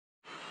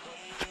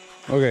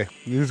Okay,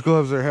 these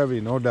gloves are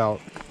heavy, no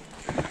doubt.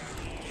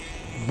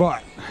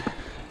 But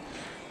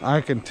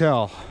I can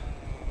tell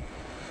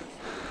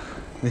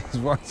these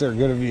ones are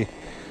gonna be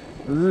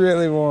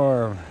really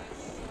warm.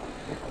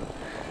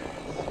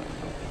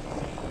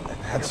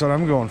 That's what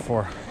I'm going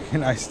for.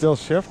 Can I still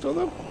shift with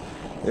them?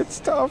 It's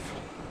tough,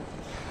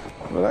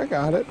 but I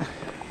got it.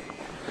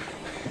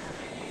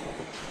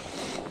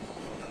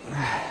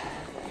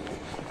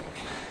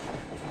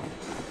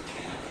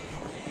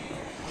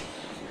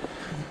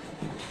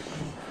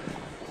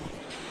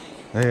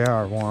 They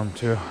are warm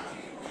too.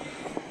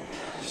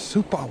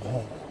 Super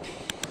warm.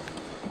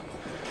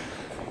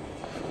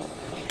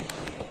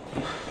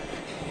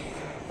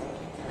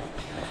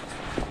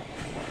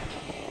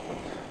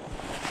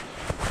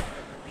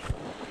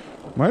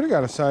 Might have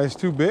got a size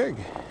too big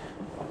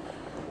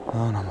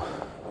on them.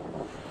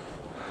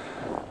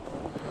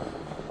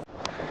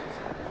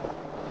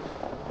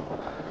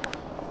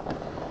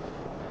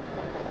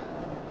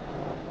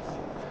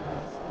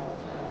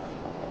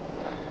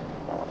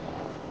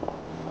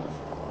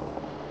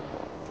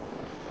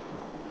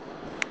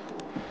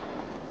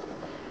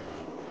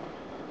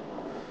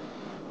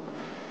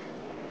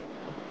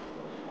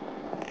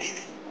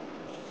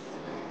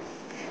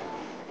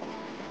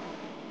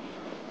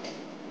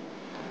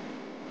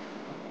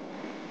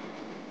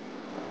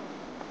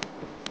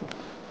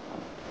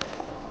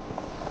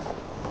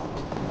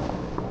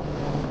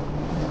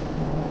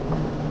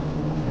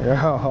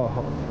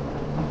 Yeah,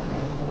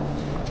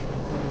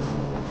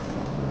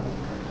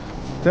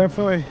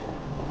 definitely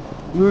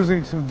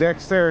losing some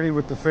dexterity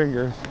with the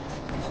fingers.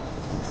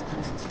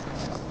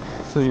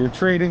 So you're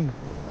trading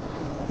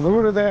a little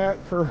bit of that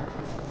for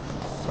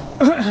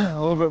a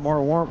little bit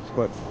more warmth.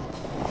 But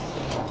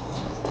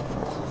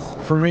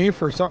for me,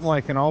 for something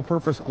like an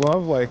all-purpose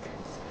glove, like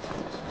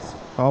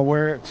I'll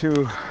wear it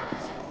to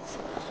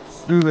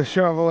do the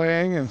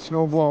shoveling and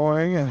snow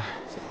blowing, and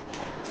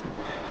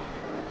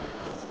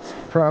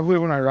probably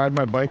when I ride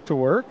my bike to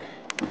work.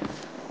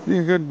 Be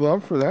a good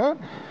glove for that.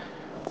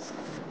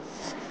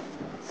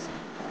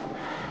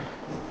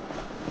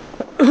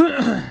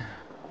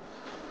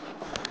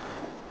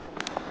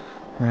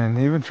 And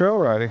even trail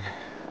riding.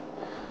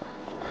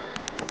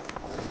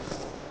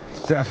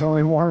 It's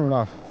definitely warm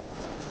enough.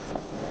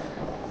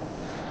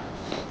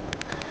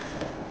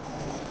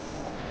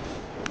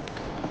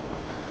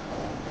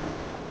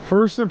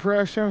 First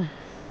impression,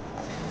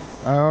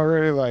 I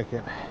already like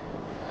it.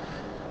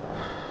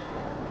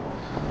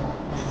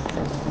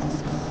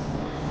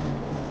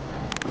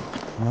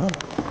 Oh.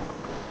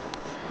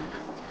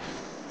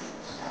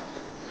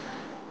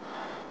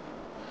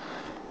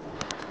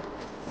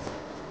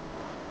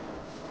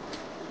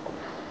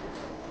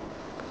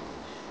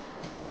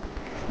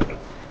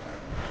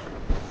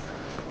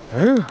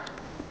 Ooh.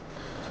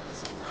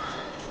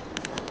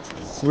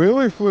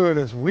 Wheelie fluid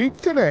is weak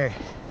today.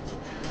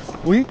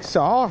 Weak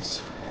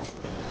sauce.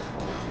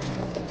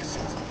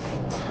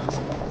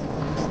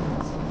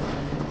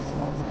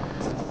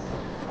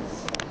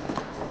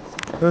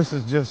 This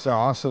is just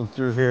awesome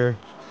through here.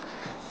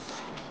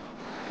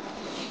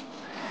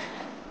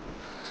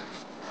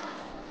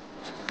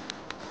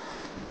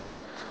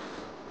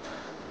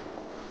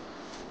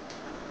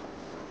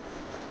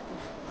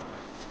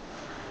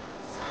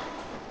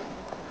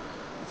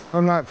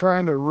 I'm not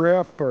trying to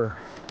rip or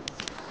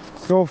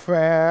go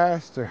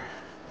fast, or,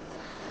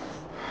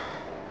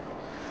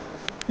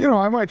 you know,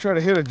 I might try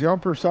to hit a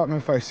jump or something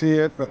if I see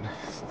it, but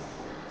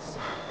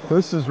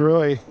this is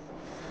really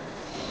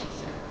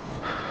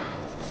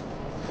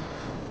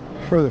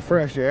for the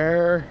fresh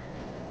air,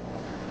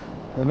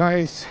 the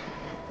nice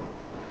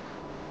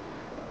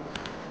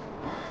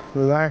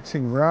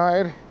relaxing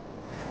ride.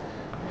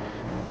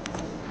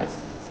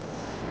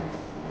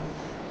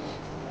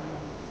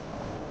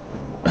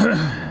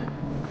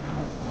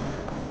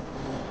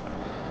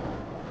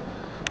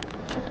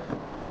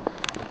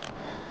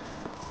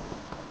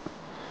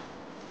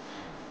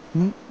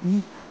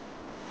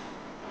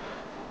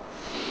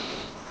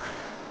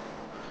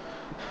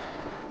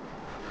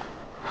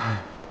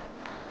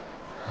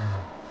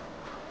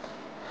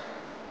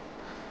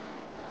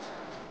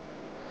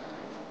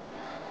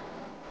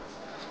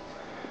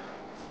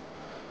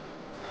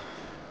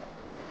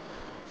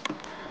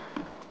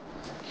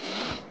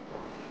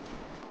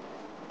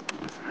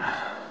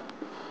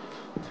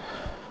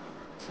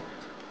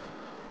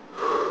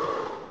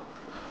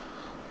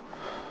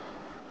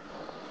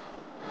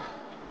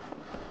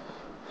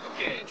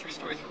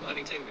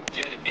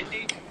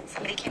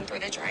 Somebody came through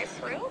the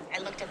drive-thru. I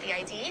looked at the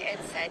ID. It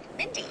said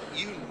Mindy.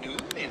 You knew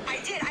Mindy? I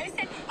did. I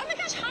said, oh my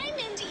gosh, hi,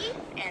 Mindy.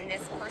 And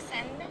this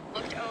person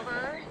looked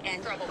over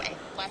and drove away.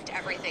 Left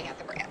everything at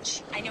the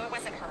branch. I knew it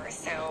wasn't her,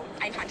 so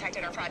I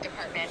contacted our fraud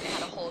department and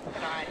had a hold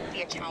put on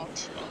the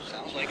account. Well,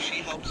 sounds like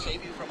she helped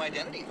save you from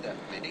identity theft,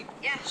 Mindy.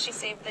 Yeah, she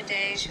saved the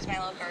day. She's my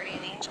little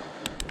guardian angel.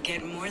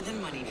 Get more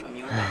than money from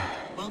your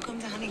bank. Welcome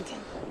to Huntington.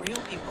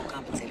 Real people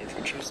compensated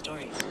for true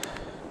stories.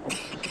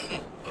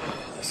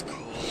 Oh, that's cool.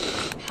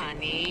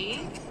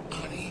 Honey?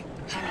 Honey?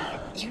 Honey,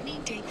 you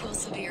need DayQuil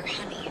Severe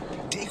Honey.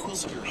 DayQuil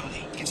Severe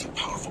Honey gives you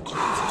powerful cold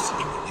and flu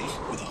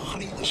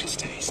delicious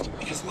taste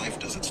because life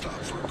doesn't stop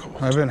for a cold.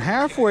 I've been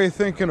halfway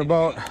thinking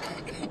about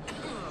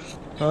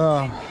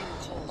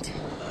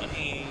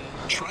Honey,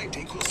 try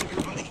Dayquil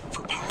Severe Buddy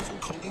for powerful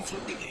cold and flu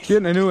relief.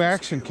 getting a new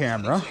action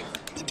camera.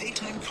 The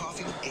daytime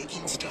coughing,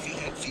 aching, stuffy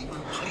head, fever,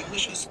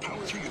 Honeylicious,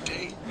 power through your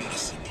day,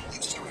 medicine.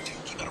 Use story to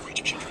keep out of reach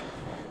of children.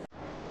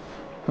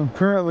 I'm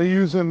currently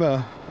using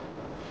the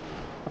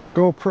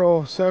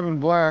GoPro 7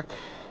 Black,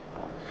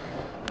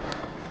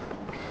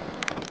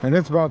 and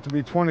it's about to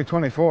be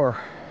 2024.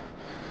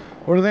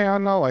 What are they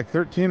on now, like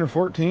 13 or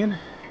 14,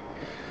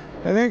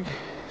 I think?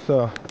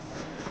 So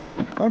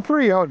I'm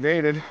pretty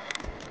outdated.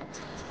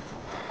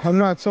 I'm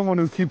not someone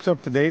who keeps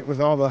up to date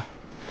with all the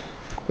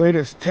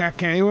latest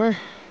tech anyway,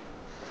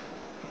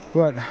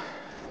 but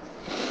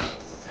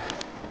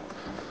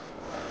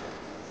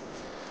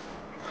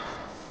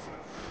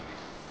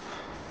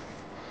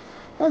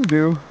I'm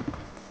due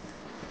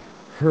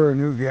for a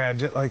new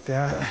gadget like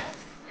that.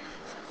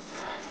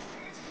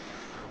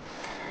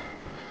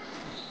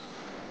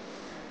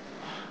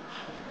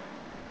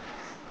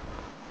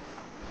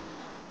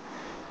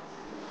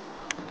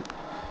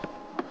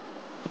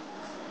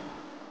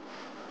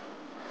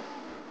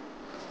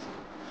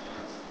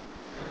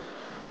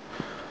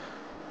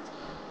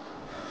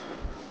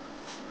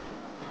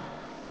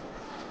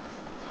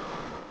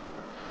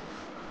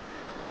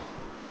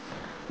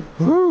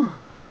 Woo!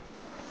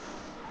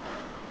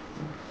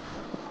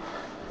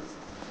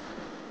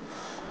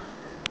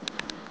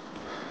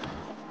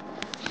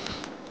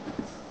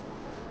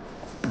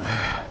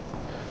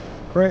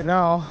 Right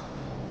now,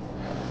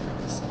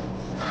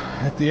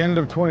 at the end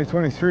of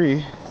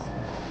 2023,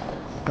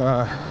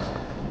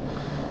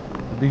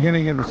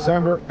 beginning of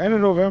December, end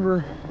of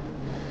November,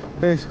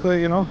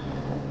 basically, you know,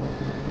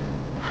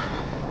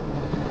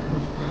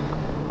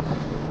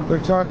 they're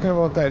talking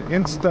about that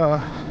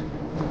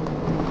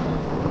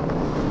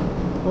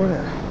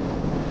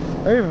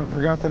I even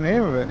forgot the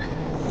name of it.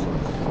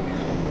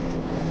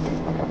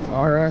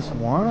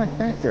 RS1, I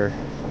think, or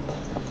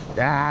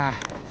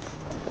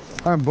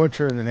I'm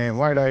butchering the name.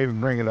 Why'd I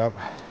even bring it up?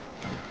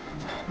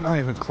 Not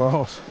even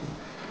close.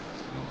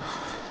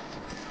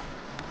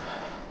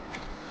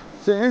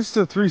 It's an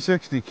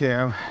Insta360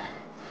 cam.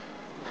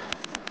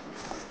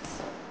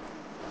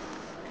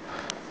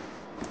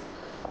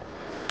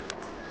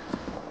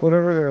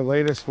 Whatever their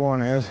latest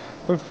one is.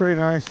 Looks pretty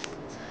nice.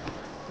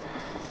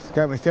 It's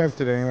got me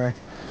tempted anyway.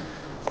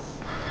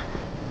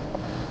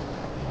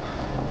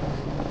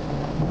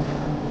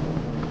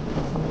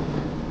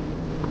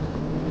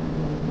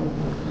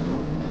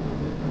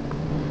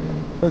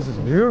 This is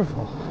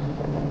beautiful.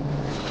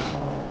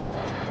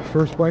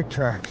 First bike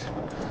tracks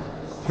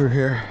through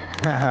here.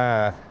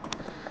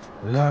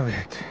 Love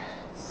it.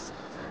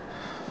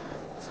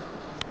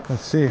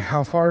 Let's see,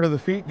 how far do the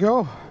feet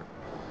go?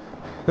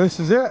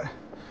 This is it.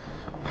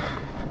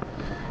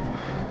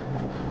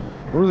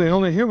 We're the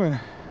only human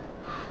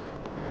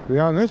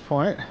beyond this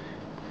point.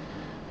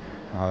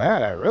 Now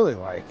that I really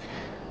like.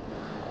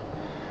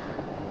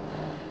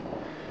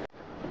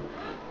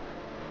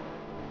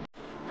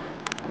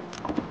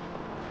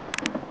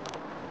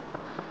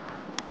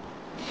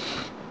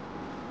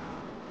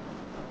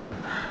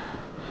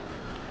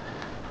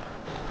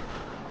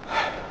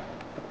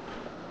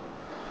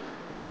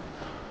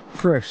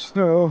 Fresh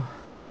snow.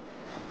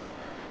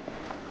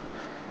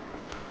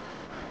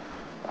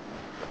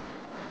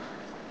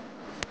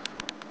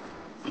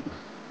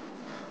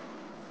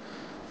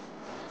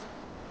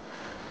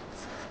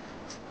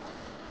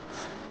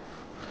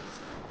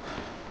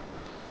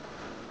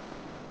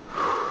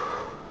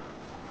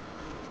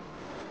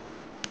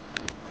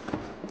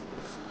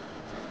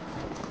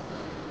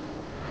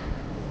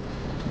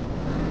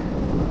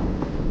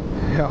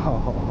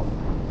 Oh,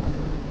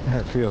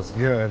 that feels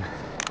good.